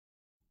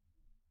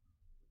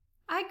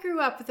I grew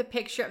up with a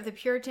picture of the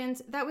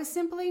Puritans that was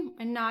simply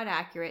not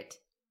accurate.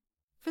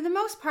 For the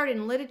most part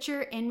in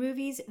literature and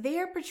movies, they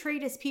are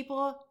portrayed as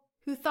people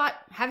who thought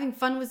having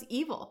fun was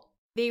evil.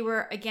 They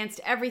were against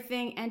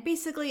everything and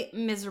basically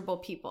miserable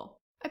people.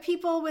 A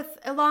people with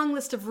a long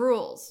list of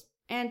rules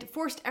and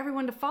forced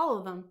everyone to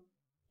follow them.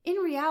 In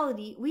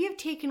reality, we have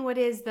taken what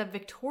is the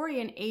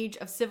Victorian age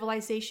of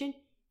civilization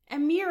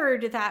and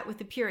mirrored that with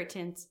the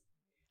Puritans.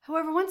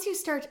 However, once you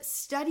start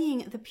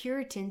studying the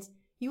Puritans,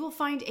 you will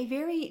find a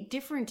very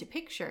different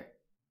picture.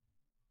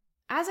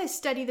 As I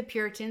studied the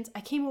Puritans,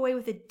 I came away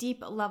with a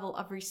deep level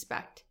of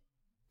respect.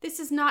 This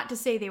is not to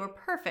say they were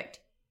perfect.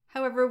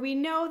 However, we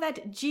know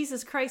that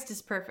Jesus Christ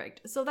is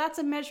perfect, so that's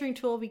a measuring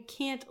tool we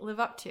can't live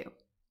up to.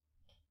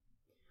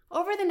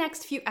 Over the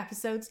next few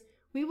episodes,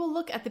 we will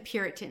look at the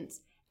Puritans,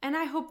 and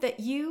I hope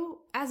that you,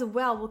 as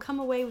well, will come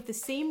away with the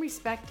same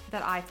respect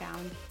that I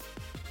found.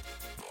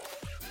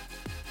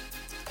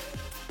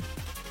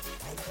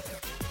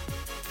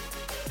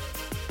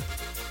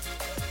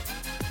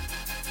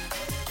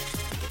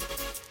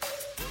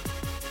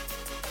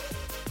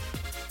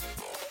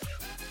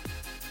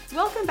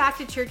 Welcome back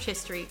to Church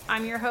History.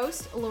 I'm your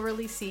host, Laura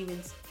Lee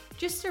Stevens.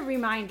 Just a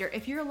reminder,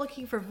 if you're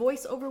looking for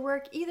voiceover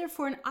work, either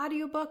for an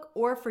audiobook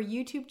or for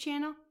YouTube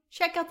channel,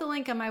 check out the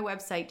link on my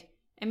website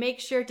and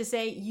make sure to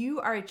say you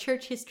are a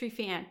church history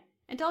fan,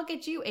 and I'll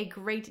get you a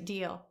great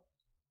deal.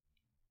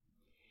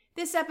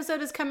 This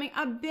episode is coming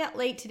a bit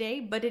late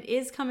today, but it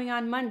is coming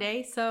on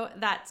Monday, so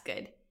that's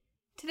good.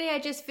 Today I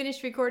just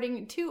finished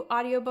recording 2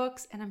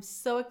 audiobooks, and I'm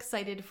so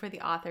excited for the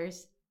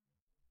authors.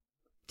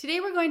 Today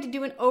we're going to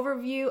do an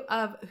overview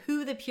of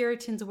who the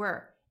Puritans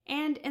were,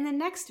 and in the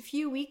next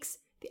few weeks,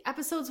 the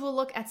episodes will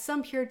look at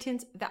some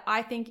Puritans that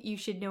I think you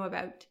should know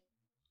about.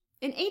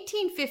 In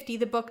 1850,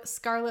 the book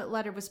Scarlet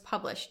Letter was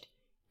published,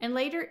 and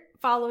later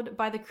followed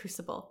by The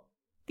Crucible.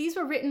 These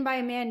were written by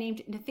a man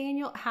named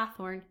Nathaniel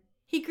Hawthorne.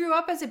 He grew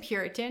up as a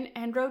Puritan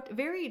and wrote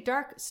very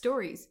dark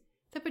stories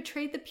that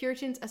portrayed the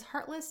Puritans as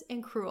heartless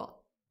and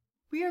cruel.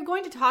 We are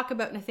going to talk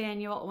about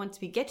Nathaniel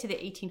once we get to the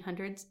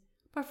 1800s,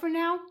 but for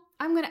now,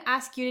 I'm going to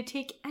ask you to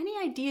take any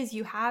ideas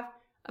you have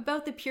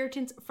about the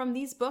Puritans from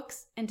these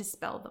books and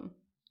dispel them.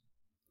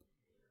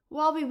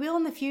 While we will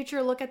in the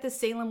future look at the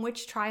Salem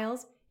witch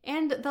trials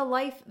and the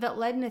life that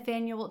led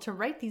Nathaniel to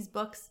write these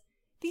books,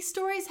 these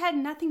stories had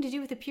nothing to do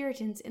with the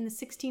Puritans in the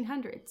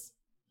 1600s.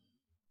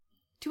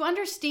 To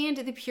understand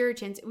the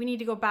Puritans, we need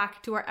to go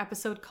back to our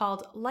episode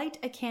called Light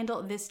a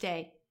Candle This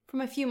Day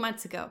from a few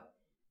months ago.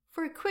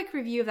 For a quick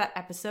review of that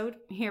episode,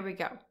 here we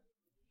go.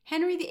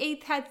 Henry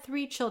VIII had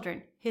 3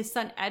 children. His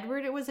son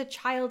Edward was a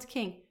child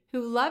king who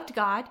loved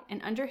God,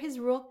 and under his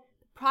rule,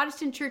 the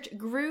Protestant church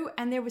grew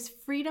and there was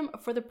freedom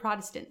for the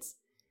Protestants.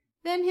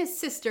 Then his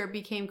sister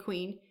became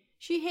queen.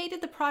 She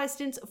hated the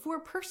Protestants for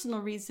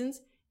personal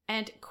reasons,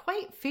 and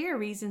quite fair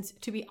reasons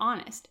to be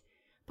honest,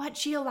 but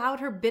she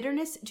allowed her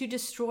bitterness to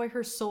destroy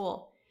her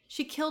soul.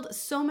 She killed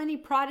so many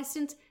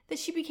Protestants that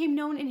she became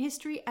known in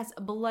history as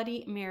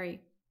Bloody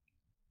Mary.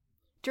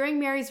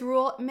 During Mary's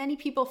rule, many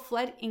people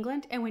fled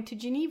England and went to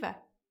Geneva.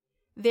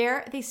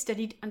 There, they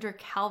studied under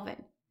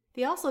Calvin.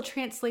 They also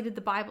translated the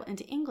Bible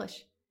into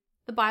English.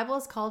 The Bible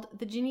is called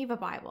the Geneva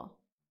Bible.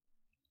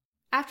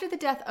 After the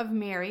death of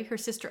Mary, her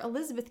sister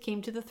Elizabeth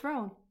came to the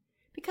throne.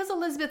 Because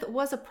Elizabeth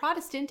was a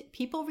Protestant,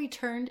 people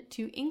returned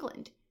to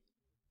England.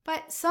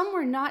 But some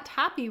were not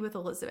happy with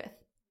Elizabeth.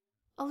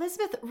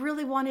 Elizabeth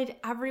really wanted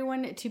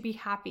everyone to be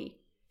happy.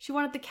 She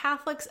wanted the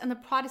Catholics and the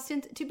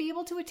Protestants to be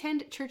able to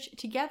attend church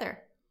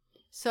together.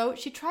 So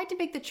she tried to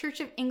make the Church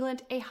of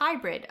England a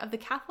hybrid of the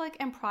Catholic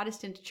and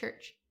Protestant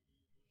church.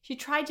 She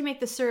tried to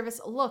make the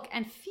service look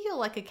and feel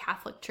like a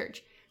Catholic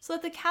church so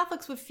that the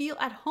Catholics would feel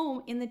at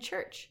home in the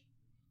church.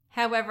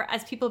 However,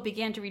 as people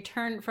began to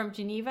return from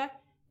Geneva,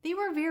 they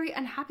were very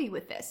unhappy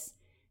with this.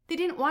 They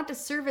didn't want a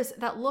service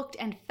that looked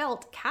and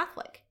felt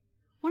Catholic.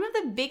 One of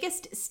the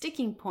biggest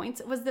sticking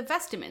points was the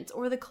vestments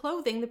or the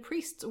clothing the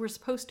priests were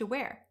supposed to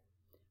wear.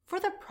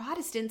 For the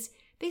Protestants,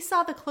 they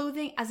saw the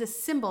clothing as a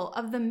symbol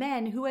of the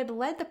men who had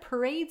led the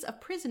parades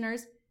of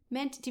prisoners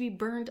meant to be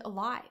burned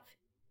alive.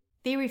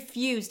 They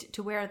refused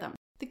to wear them.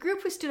 The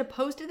group who stood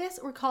opposed to this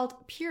were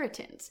called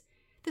Puritans.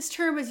 This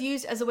term was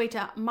used as a way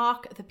to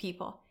mock the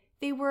people.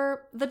 They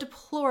were the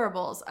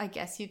deplorables, I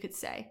guess you could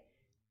say.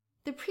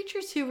 The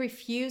preachers who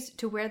refused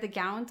to wear the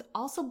gowns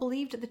also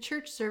believed the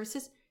church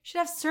services should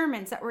have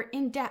sermons that were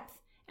in-depth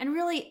and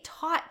really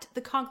taught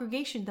the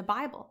congregation the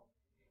Bible.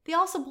 They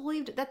also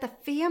believed that the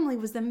family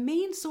was the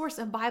main source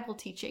of Bible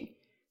teaching,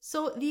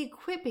 so the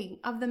equipping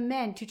of the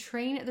men to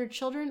train their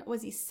children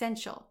was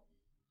essential.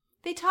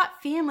 They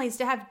taught families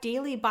to have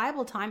daily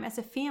Bible time as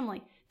a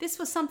family. This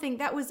was something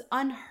that was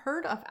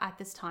unheard of at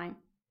this time.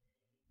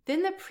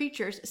 Then the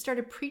preachers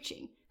started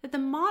preaching that the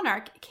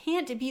monarch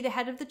can't be the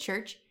head of the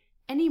church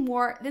any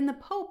more than the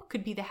Pope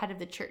could be the head of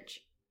the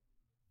church.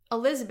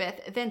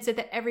 Elizabeth then said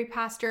that every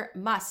pastor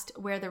must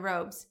wear the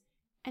robes.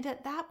 And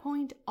at that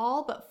point,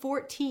 all but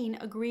 14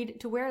 agreed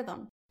to wear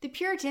them. The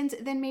Puritans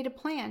then made a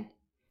plan.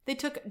 They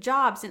took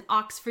jobs in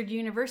Oxford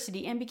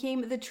University and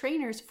became the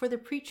trainers for the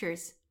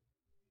preachers.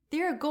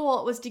 Their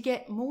goal was to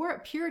get more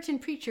Puritan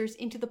preachers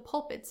into the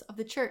pulpits of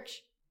the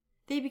church.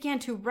 They began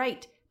to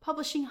write,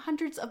 publishing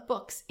hundreds of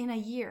books in a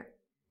year.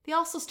 They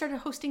also started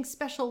hosting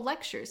special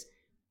lectures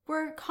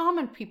where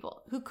common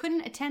people who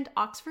couldn't attend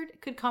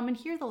Oxford could come and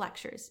hear the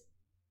lectures.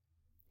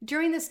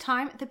 During this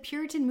time, the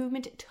Puritan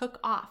movement took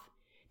off.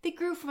 They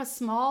grew from a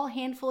small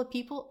handful of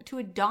people to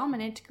a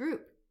dominant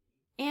group,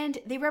 and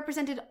they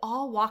represented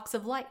all walks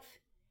of life: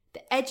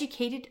 the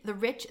educated, the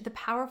rich, the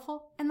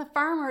powerful, and the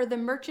farmer, the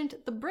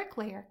merchant, the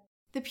bricklayer.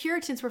 The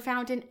Puritans were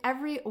found in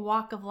every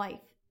walk of life.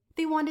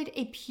 They wanted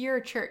a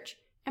pure church,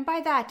 and by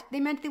that, they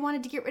meant they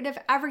wanted to get rid of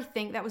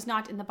everything that was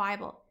not in the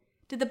Bible.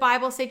 Did the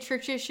Bible say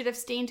churches should have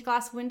stained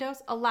glass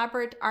windows,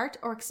 elaborate art,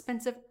 or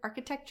expensive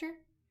architecture?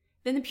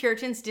 Then the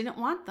Puritans didn't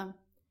want them.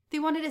 They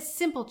wanted a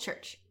simple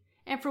church.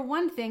 And for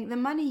one thing, the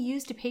money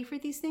used to pay for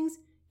these things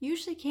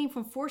usually came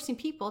from forcing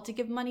people to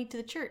give money to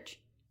the church,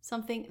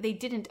 something they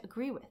didn't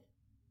agree with.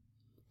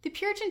 The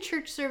Puritan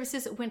church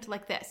services went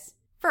like this.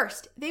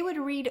 First, they would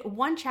read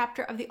one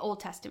chapter of the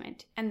Old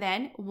Testament, and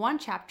then one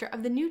chapter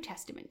of the New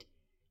Testament.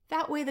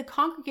 That way, the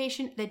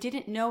congregation that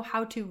didn't know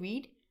how to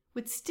read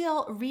would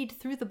still read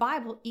through the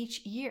Bible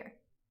each year.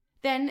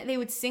 Then they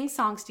would sing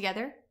songs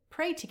together,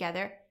 pray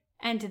together,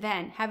 and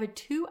then have a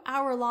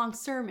 2-hour-long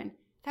sermon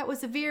that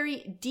was a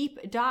very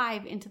deep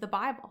dive into the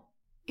Bible.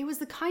 It was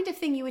the kind of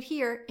thing you would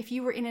hear if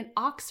you were in an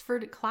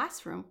Oxford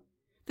classroom.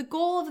 The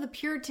goal of the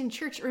Puritan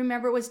church,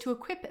 remember, was to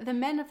equip the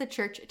men of the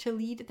church to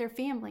lead their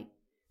family.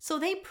 So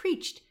they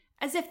preached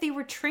as if they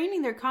were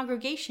training their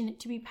congregation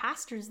to be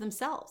pastors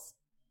themselves.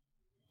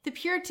 The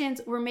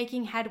Puritans were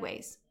making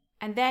headways,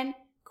 and then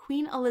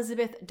Queen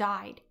Elizabeth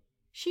died.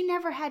 She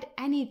never had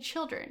any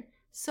children,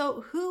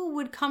 so who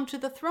would come to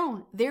the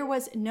throne? There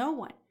was no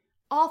one.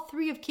 All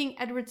 3 of King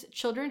Edward's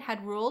children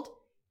had ruled,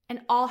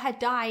 and all had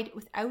died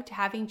without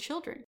having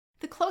children.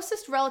 The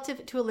closest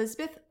relative to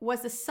Elizabeth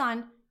was the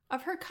son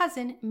of her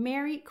cousin,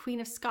 Mary,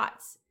 Queen of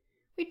Scots.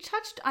 We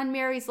touched on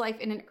Mary's life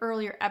in an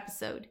earlier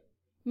episode.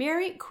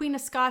 Mary, Queen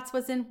of Scots,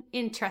 was an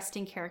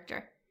interesting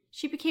character.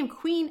 She became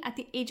queen at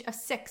the age of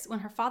 6 when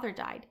her father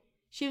died.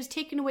 She was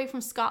taken away from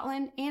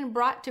Scotland and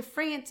brought to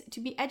France to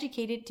be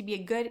educated to be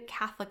a good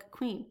Catholic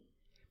queen.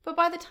 But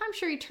by the time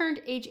she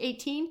returned age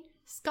 18,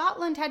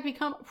 Scotland had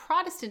become a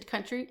Protestant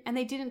country and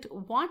they didn't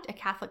want a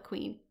Catholic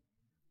queen.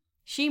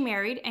 She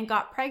married and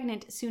got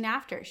pregnant soon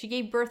after. She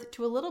gave birth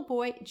to a little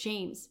boy,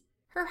 James.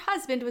 Her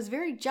husband was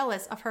very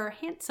jealous of her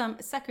handsome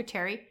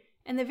secretary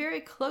and the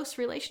very close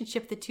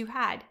relationship the two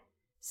had.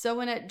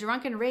 So in a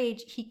drunken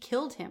rage, he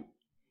killed him.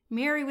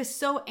 Mary was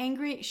so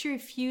angry she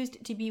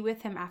refused to be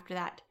with him after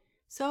that.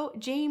 So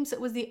James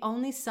was the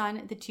only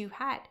son the two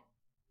had.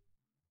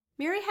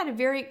 Mary had a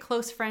very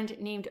close friend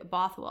named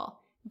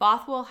Bothwell.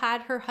 Bothwell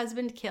had her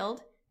husband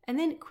killed, and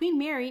then Queen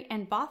Mary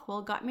and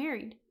Bothwell got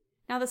married.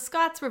 Now the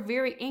Scots were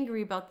very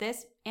angry about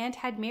this and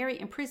had Mary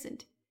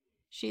imprisoned.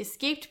 She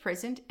escaped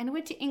prison and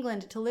went to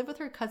England to live with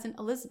her cousin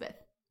Elizabeth.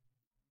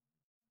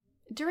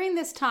 During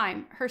this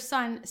time, her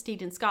son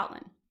stayed in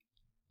Scotland.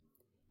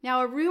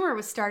 Now a rumor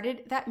was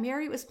started that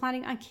Mary was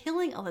planning on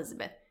killing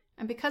Elizabeth,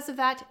 and because of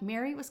that,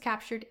 Mary was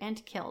captured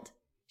and killed.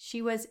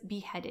 She was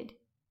beheaded.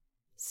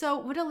 So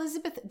when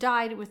Elizabeth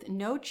died with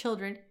no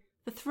children,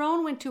 the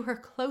throne went to her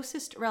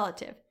closest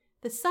relative,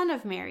 the son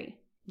of Mary,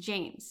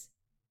 James.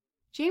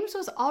 James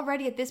was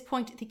already at this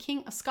point the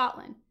King of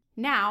Scotland.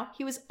 Now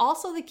he was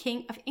also the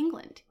King of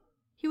England.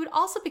 He would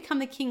also become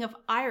the King of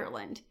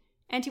Ireland,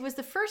 and he was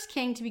the first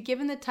king to be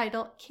given the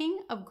title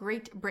King of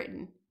Great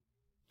Britain.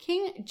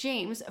 King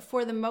James,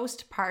 for the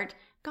most part,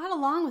 got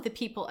along with the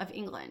people of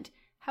England.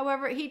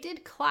 However, he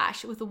did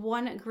clash with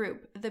one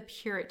group, the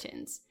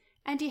Puritans,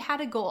 and he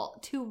had a goal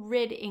to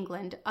rid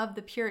England of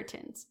the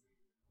Puritans.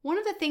 One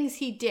of the things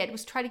he did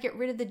was try to get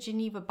rid of the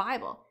Geneva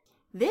Bible.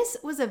 This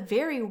was a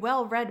very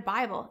well-read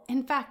Bible.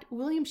 In fact,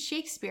 William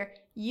Shakespeare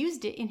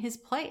used it in his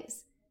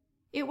plays.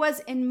 It was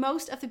in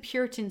most of the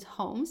Puritans'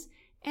 homes,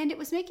 and it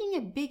was making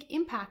a big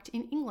impact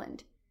in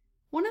England.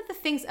 One of the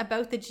things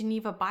about the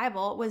Geneva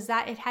Bible was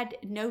that it had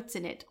notes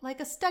in it,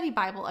 like a study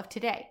Bible of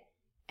today.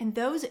 And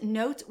those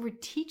notes were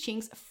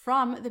teachings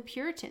from the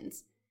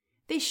Puritans.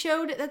 They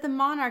showed that the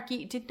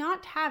monarchy did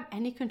not have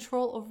any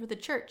control over the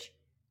church,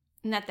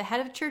 and that the head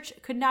of the church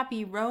could not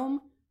be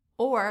Rome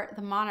or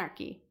the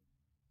monarchy.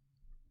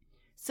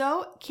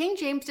 So King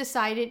James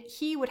decided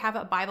he would have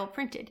a Bible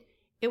printed.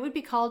 It would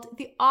be called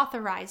the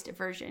Authorized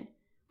Version.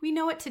 We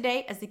know it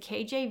today as the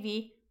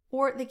KJV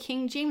or the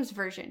King James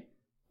Version,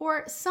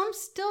 or some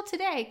still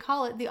today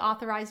call it the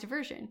Authorized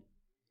Version.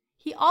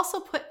 He also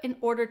put an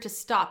order to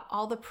stop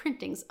all the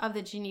printings of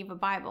the Geneva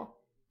Bible.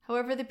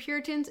 However, the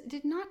Puritans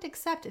did not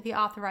accept the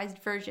Authorized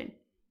Version,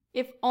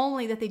 if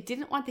only that they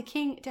didn't want the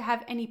king to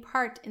have any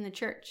part in the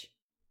church.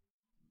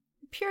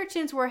 The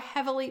Puritans were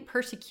heavily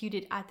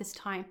persecuted at this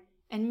time,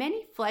 and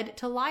many fled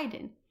to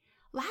Leiden.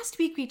 Last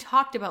week we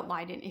talked about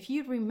Leiden. If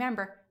you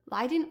remember,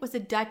 Leiden was a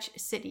Dutch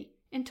city,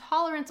 and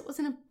tolerance was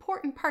an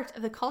important part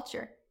of the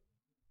culture.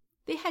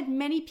 They had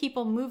many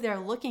people move there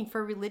looking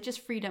for religious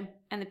freedom,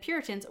 and the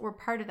Puritans were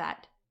part of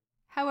that.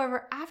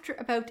 However, after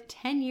about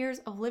 10 years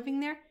of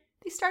living there,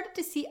 they started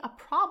to see a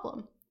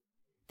problem.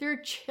 Their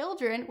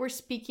children were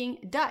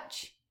speaking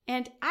Dutch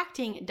and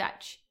acting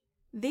Dutch.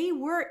 They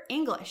were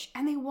English,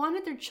 and they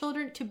wanted their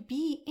children to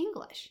be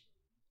English.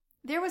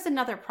 There was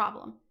another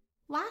problem.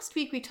 Last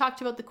week we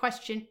talked about the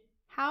question,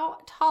 how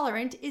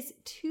tolerant is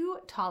too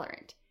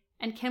tolerant?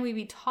 And can we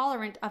be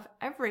tolerant of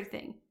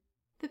everything?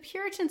 The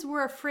Puritans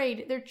were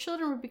afraid their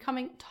children were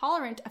becoming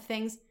tolerant of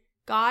things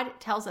God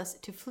tells us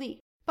to flee.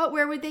 But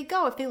where would they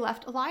go if they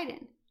left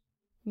Leyden?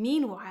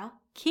 Meanwhile,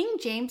 King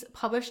James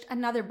published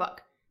another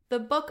book, the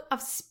Book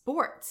of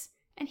Sports,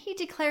 and he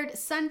declared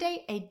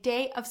Sunday a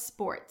day of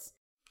sports.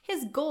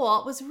 His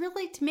goal was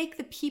really to make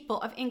the people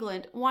of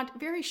England want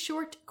very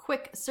short,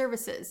 quick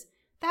services.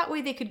 That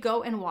way they could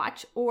go and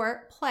watch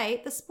or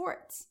play the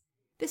sports.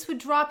 This would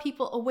draw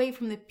people away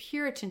from the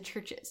Puritan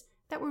churches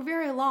that were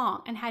very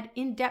long and had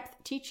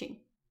in-depth teaching.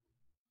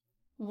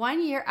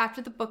 1 year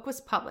after the book was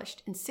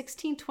published, in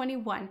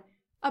 1621,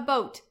 a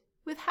boat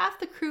with half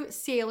the crew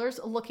sailors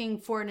looking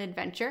for an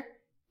adventure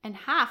and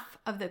half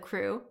of the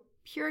crew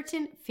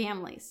Puritan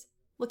families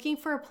looking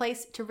for a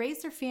place to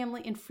raise their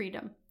family in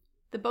freedom.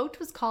 The boat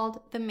was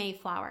called the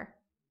Mayflower.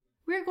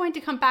 We're going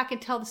to come back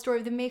and tell the story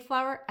of the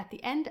Mayflower at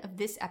the end of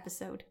this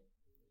episode.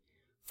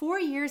 4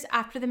 years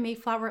after the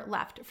Mayflower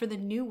left for the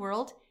New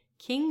World,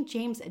 King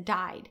James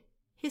died.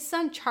 His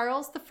son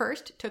Charles I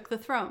took the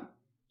throne.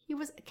 He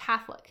was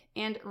Catholic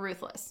and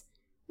ruthless.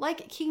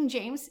 Like King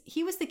James,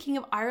 he was the King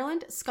of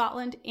Ireland,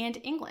 Scotland, and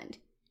England.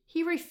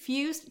 He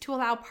refused to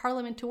allow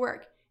Parliament to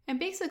work and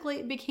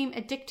basically became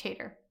a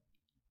dictator.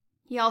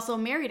 He also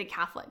married a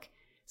Catholic,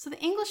 so the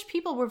English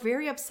people were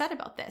very upset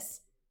about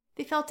this.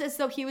 They felt as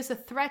though he was a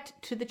threat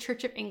to the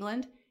Church of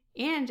England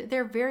and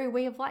their very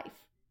way of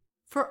life.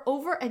 For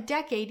over a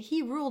decade,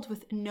 he ruled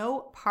with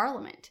no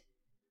parliament.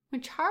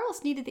 When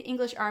Charles needed the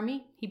English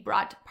army, he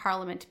brought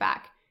Parliament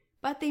back,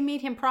 but they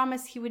made him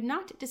promise he would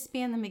not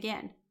disband them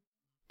again.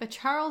 But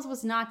Charles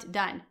was not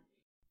done.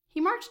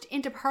 He marched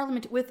into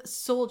Parliament with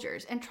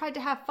soldiers and tried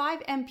to have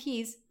 5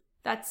 MPs,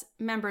 that's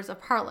members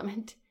of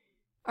Parliament,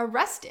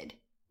 arrested.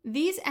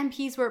 These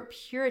MPs were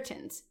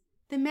Puritans.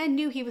 The men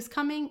knew he was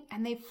coming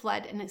and they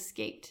fled and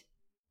escaped.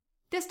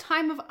 This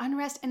time of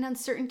unrest and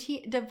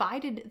uncertainty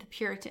divided the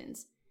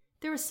Puritans.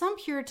 There were some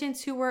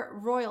Puritans who were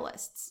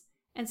royalists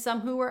and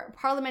some who were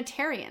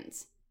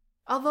parliamentarians.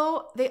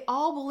 Although they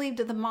all believed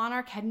that the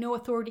monarch had no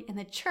authority in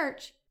the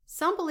church,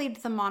 some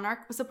believed the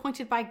monarch was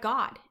appointed by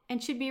God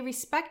and should be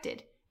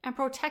respected and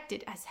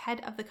protected as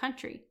head of the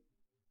country.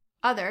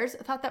 Others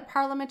thought that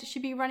Parliament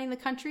should be running the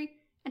country,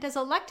 and as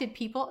elected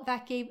people,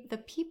 that gave the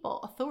people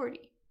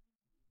authority.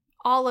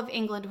 All of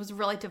England was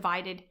really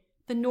divided.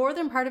 The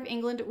northern part of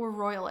England were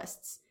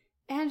royalists,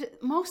 and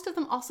most of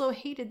them also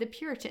hated the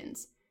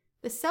Puritans.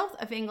 The south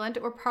of England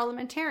were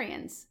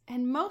parliamentarians,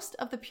 and most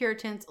of the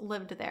Puritans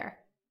lived there.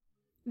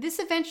 This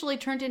eventually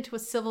turned into a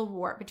civil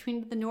war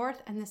between the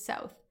north and the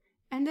south,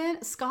 and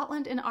then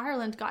Scotland and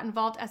Ireland got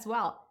involved as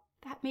well.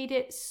 That made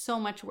it so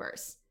much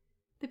worse.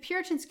 The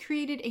Puritans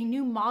created a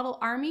new model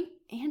army,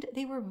 and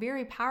they were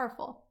very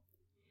powerful.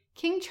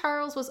 King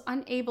Charles was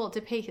unable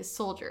to pay his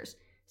soldiers,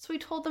 so he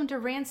told them to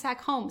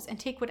ransack homes and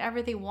take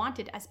whatever they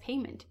wanted as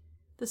payment.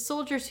 The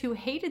soldiers who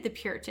hated the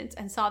Puritans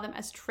and saw them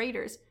as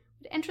traitors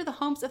would enter the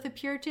homes of the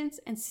Puritans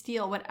and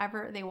steal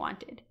whatever they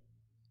wanted.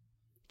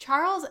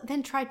 Charles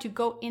then tried to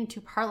go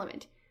into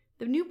Parliament.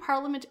 The new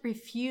Parliament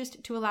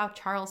refused to allow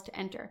Charles to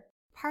enter.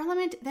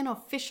 Parliament then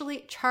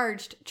officially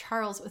charged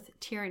Charles with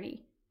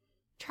tyranny.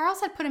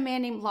 Charles had put a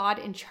man named Laud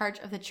in charge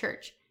of the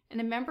church,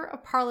 and a member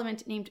of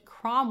Parliament named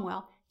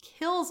Cromwell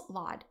kills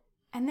Laud,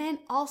 and then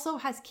also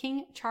has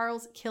King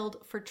Charles killed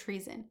for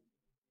treason.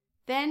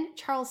 Then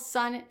Charles'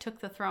 son took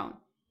the throne,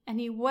 and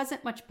he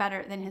wasn't much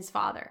better than his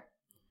father.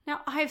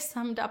 Now, I've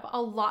summed up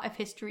a lot of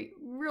history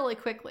really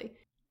quickly.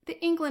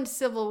 The England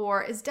Civil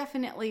War is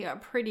definitely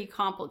pretty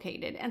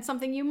complicated and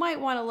something you might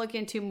want to look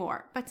into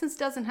more, but since it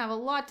doesn't have a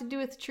lot to do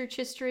with church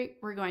history,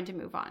 we're going to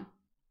move on.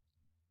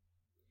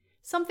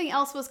 Something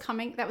else was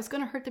coming that was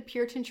going to hurt the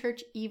Puritan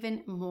church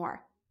even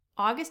more.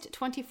 August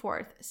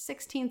 24th,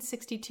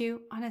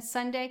 1662, on a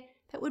Sunday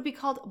that would be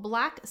called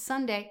Black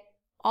Sunday,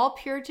 all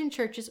Puritan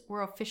churches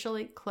were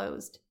officially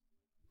closed.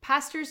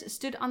 Pastors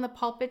stood on the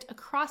pulpit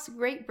across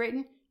Great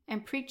Britain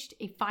and preached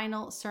a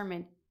final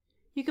sermon.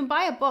 You can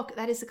buy a book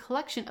that is a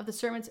collection of the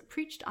sermons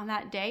preached on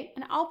that day,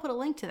 and I'll put a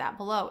link to that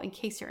below in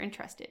case you're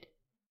interested.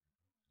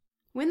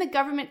 When the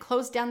government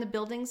closed down the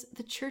buildings,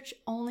 the church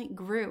only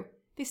grew.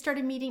 They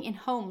started meeting in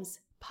homes,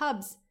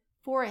 pubs,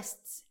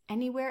 forests,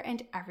 anywhere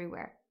and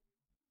everywhere.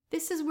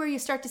 This is where you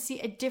start to see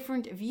a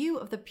different view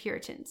of the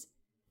Puritans.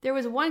 There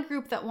was one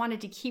group that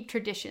wanted to keep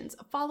traditions,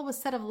 follow a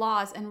set of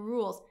laws and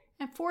rules,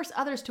 and force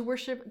others to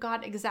worship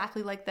God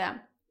exactly like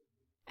them.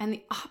 And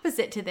the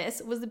opposite to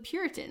this was the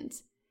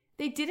Puritans.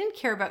 They didn't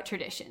care about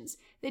traditions.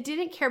 They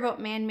didn't care about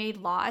man-made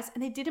laws,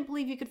 and they didn't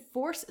believe you could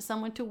force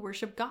someone to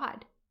worship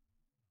God.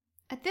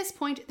 At this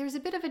point, there's a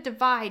bit of a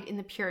divide in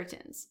the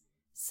Puritans.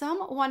 Some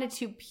wanted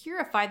to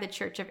purify the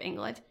Church of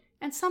England,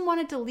 and some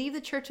wanted to leave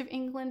the Church of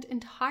England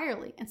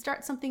entirely and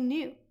start something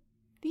new.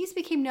 These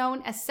became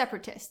known as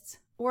separatists,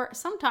 or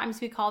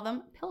sometimes we call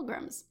them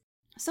pilgrims.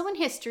 So in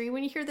history,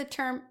 when you hear the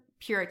term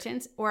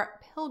Puritans or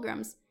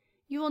pilgrims,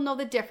 you will know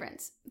the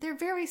difference. They're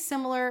very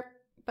similar,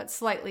 but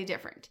slightly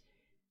different.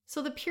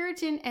 So the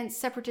Puritan and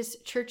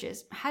separatist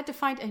churches had to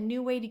find a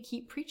new way to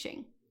keep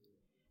preaching.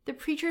 The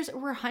preachers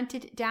were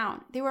hunted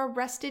down. They were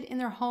arrested in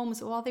their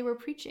homes while they were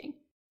preaching.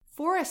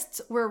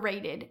 Forests were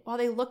raided while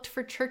they looked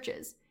for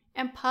churches,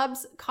 and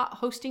pubs caught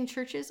hosting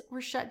churches were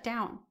shut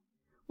down.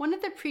 One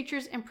of the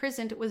preachers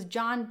imprisoned was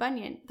John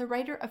Bunyan, the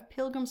writer of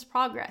Pilgrim's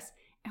Progress,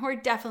 and we're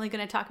definitely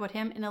going to talk about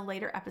him in a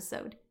later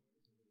episode.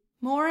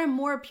 More and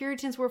more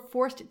Puritans were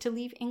forced to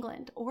leave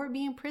England or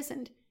be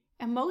imprisoned,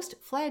 and most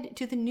fled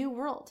to the New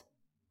World.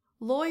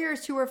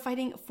 Lawyers who were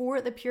fighting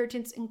for the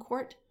Puritans in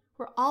court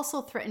were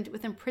also threatened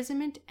with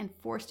imprisonment and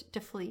forced to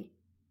flee.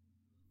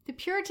 The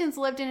Puritans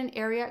lived in an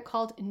area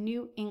called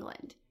New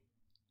England.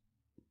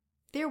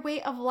 Their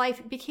way of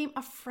life became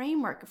a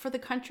framework for the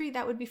country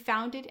that would be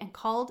founded and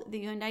called the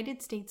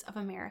United States of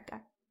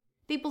America.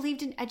 They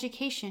believed in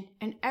education,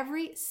 and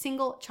every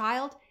single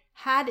child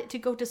had to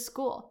go to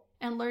school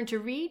and learn to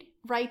read,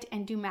 write,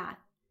 and do math.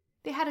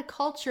 They had a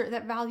culture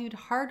that valued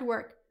hard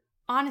work,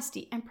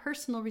 honesty, and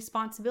personal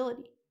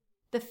responsibility.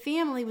 The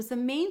family was the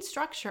main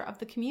structure of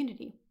the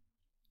community.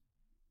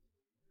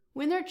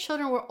 When their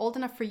children were old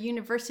enough for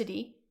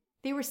university,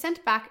 they were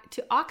sent back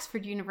to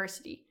Oxford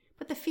University,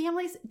 but the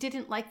families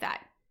didn't like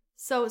that.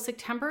 So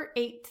September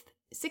 8th,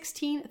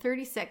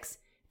 1636,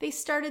 they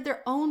started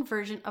their own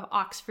version of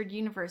Oxford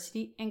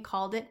University and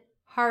called it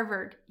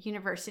Harvard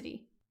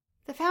University.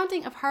 The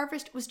founding of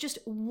Harvard was just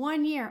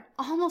 1 year,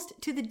 almost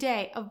to the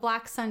day of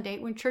Black Sunday,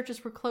 when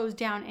churches were closed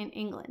down in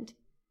England.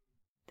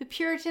 The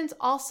Puritans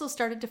also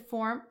started to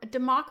form a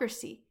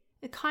democracy,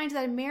 the kind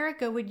that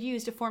America would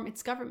use to form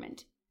its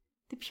government.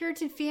 The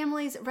Puritan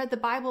families read the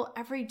Bible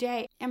every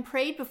day and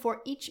prayed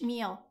before each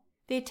meal.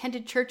 They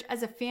attended church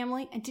as a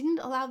family and didn't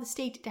allow the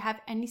state to have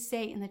any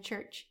say in the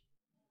church.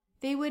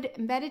 They would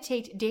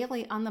meditate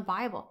daily on the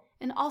Bible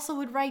and also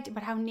would write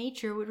about how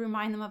nature would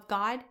remind them of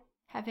God,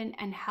 heaven,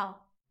 and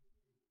hell.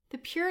 The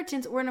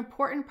Puritans were an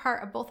important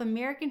part of both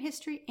American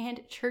history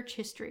and church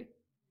history.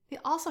 They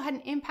also had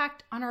an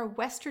impact on our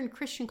Western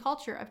Christian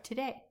culture of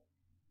today.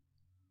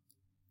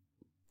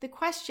 The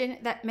question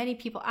that many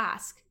people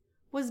ask,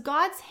 was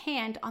God's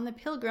hand on the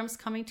Pilgrims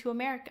coming to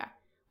America?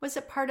 Was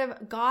it part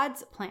of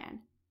God's plan?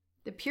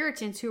 The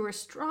Puritans, who were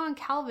strong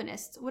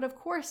Calvinists, would of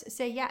course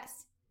say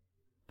yes.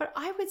 But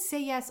I would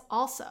say yes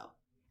also.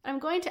 And I'm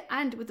going to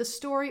end with the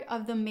story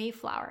of the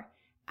Mayflower.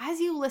 As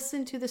you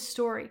listen to the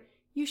story,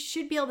 you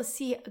should be able to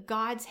see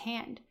God's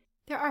hand.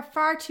 There are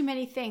far too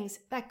many things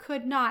that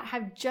could not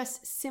have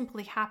just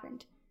simply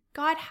happened.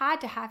 God had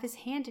to have his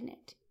hand in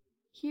it.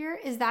 Here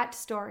is that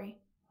story.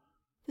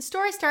 The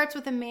story starts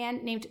with a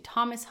man named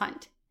Thomas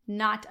Hunt.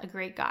 Not a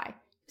great guy.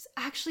 He was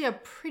actually a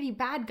pretty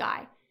bad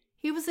guy.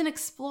 He was an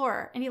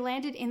explorer, and he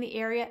landed in the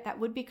area that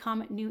would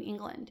become New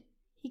England.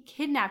 He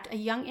kidnapped a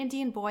young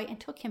Indian boy and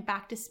took him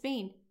back to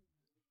Spain.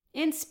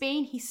 In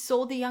Spain, he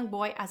sold the young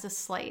boy as a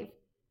slave.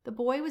 The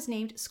boy was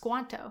named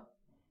Squanto.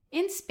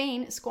 In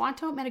Spain,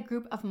 Squanto met a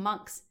group of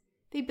monks.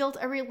 They built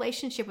a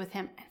relationship with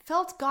him and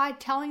felt God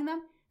telling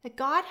them that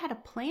God had a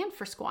plan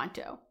for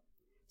Squanto.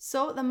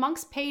 So the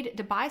monks paid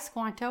to buy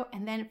Squanto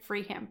and then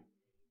free him.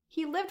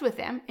 He lived with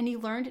them and he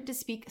learned to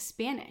speak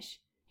Spanish.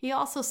 He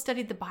also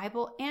studied the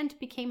Bible and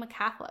became a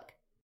Catholic.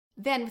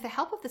 Then, with the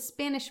help of the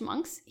Spanish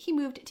monks, he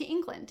moved to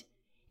England.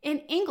 In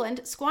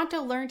England,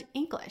 Squanto learned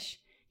English.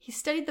 He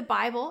studied the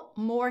Bible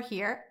more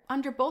here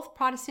under both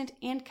Protestant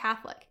and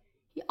Catholic.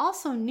 He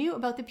also knew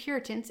about the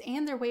Puritans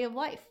and their way of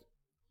life.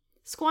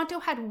 Squanto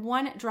had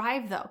one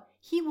drive, though.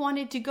 He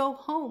wanted to go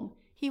home.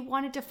 He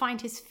wanted to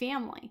find his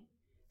family.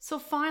 So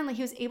finally,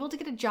 he was able to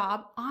get a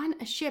job on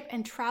a ship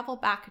and travel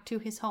back to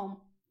his home.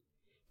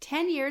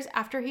 10 years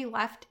after he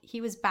left,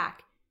 he was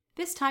back.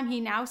 This time he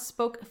now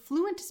spoke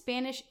fluent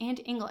Spanish and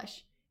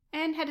English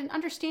and had an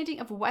understanding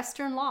of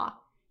Western law.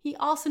 He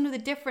also knew the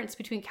difference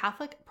between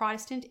Catholic,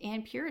 Protestant,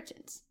 and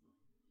Puritans.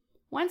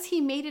 Once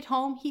he made it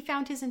home, he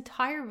found his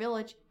entire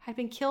village had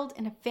been killed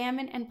in a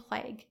famine and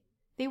plague.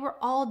 They were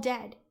all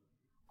dead.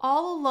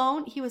 All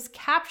alone, he was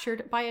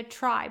captured by a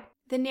tribe,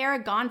 the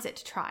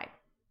Narragansett tribe.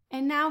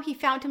 And now he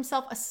found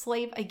himself a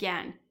slave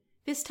again,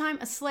 this time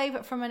a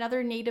slave from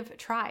another native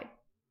tribe.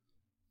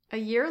 A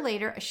year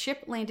later, a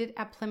ship landed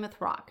at Plymouth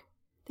Rock.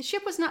 The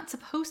ship was not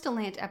supposed to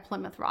land at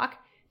Plymouth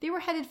Rock. They were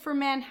headed for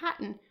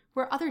Manhattan,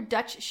 where other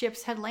Dutch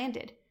ships had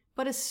landed,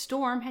 but a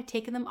storm had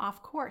taken them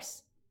off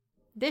course.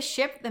 This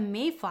ship, the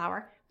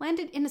Mayflower,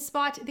 landed in a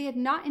spot they had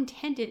not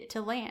intended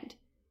to land.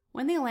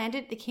 When they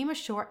landed, they came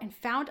ashore and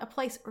found a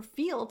place where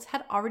fields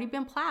had already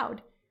been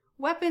plowed.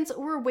 Weapons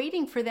were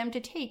waiting for them to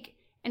take,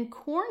 and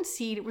corn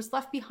seed was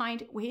left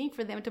behind waiting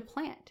for them to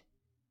plant.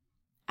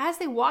 As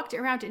they walked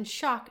around in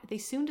shock, they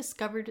soon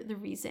discovered the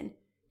reason.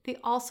 They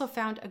also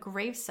found a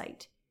grave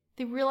site.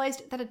 They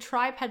realized that a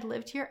tribe had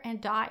lived here and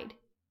died.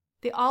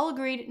 They all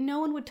agreed no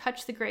one would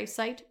touch the grave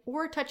site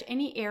or touch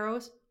any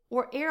arrows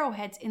or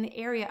arrowheads in the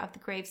area of the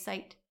grave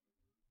site.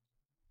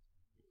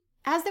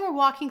 As they were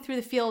walking through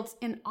the fields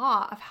in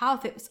awe of how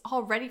it was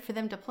all ready for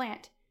them to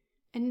plant,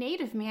 a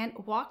native man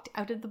walked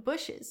out of the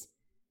bushes.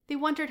 They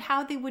wondered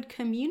how they would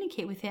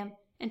communicate with him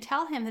and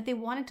tell him that they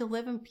wanted to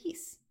live in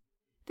peace.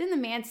 Then the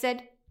man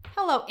said,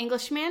 "Hello,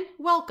 Englishman,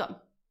 welcome,"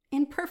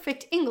 in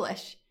perfect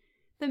English.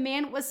 The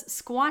man was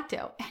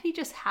Squanto, and he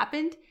just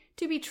happened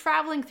to be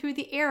traveling through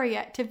the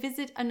area to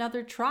visit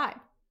another tribe.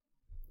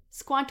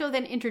 Squanto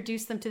then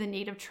introduced them to the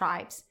native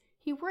tribes.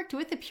 He worked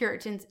with the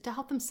Puritans to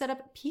help them set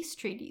up peace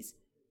treaties,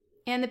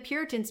 and the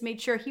Puritans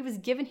made sure he was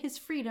given his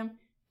freedom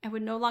and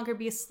would no longer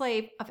be a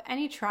slave of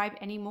any tribe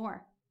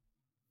anymore.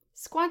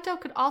 Squanto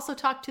could also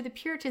talk to the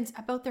Puritans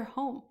about their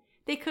home.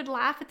 They could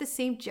laugh at the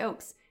same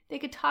jokes. They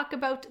could talk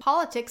about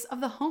politics of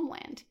the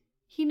homeland.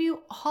 He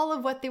knew all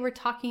of what they were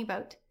talking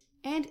about,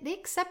 and they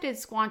accepted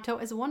Squanto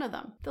as one of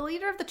them. The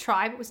leader of the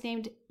tribe was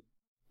named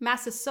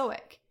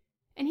Massasoit,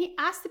 and he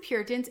asked the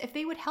Puritans if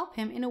they would help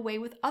him in a way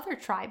with other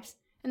tribes,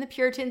 and the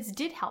Puritans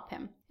did help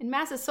him, and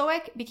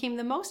Massasoit became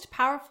the most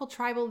powerful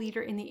tribal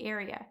leader in the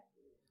area.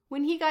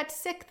 When he got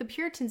sick, the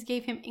Puritans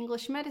gave him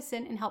English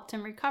medicine and helped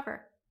him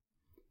recover.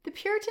 The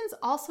Puritans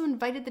also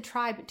invited the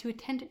tribe to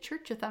attend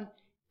church with them,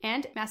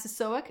 and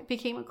Massasoit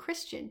became a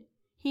Christian.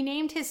 He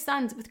named his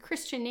sons with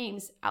Christian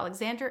names,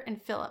 Alexander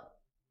and Philip.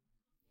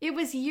 It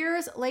was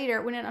years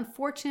later, when an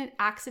unfortunate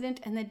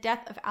accident and the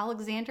death of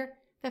Alexander,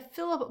 that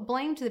Philip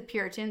blamed the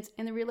Puritans,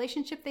 and the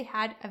relationship they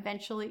had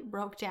eventually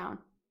broke down.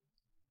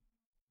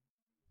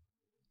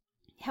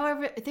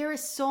 However, there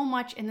is so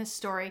much in this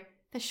story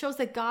that shows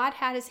that God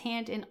had his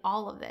hand in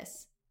all of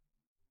this.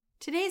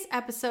 Today's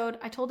episode,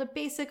 I told a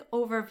basic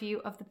overview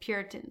of the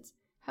Puritans.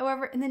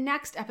 However, in the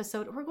next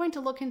episode, we're going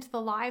to look into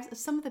the lives of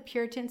some of the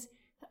Puritans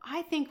that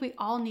I think we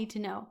all need to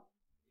know.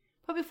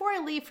 But before I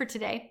leave for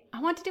today,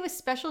 I want to do a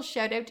special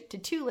shout out to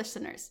two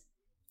listeners,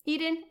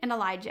 Eden and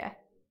Elijah.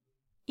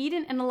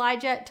 Eden and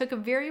Elijah took a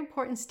very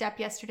important step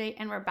yesterday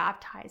and were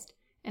baptized,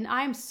 and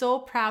I am so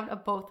proud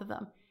of both of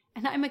them,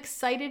 and I'm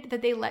excited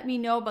that they let me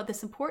know about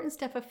this important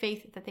step of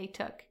faith that they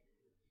took.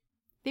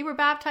 They were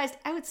baptized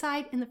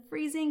outside in the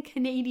freezing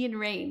Canadian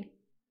rain.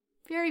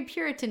 Very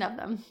Puritan of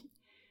them.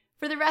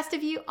 For the rest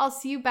of you, I'll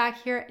see you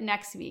back here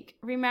next week.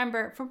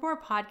 Remember, for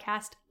more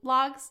podcasts,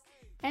 blogs,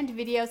 and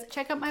videos,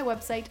 check out my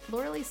website,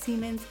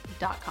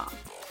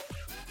 lauraleesiemens.com.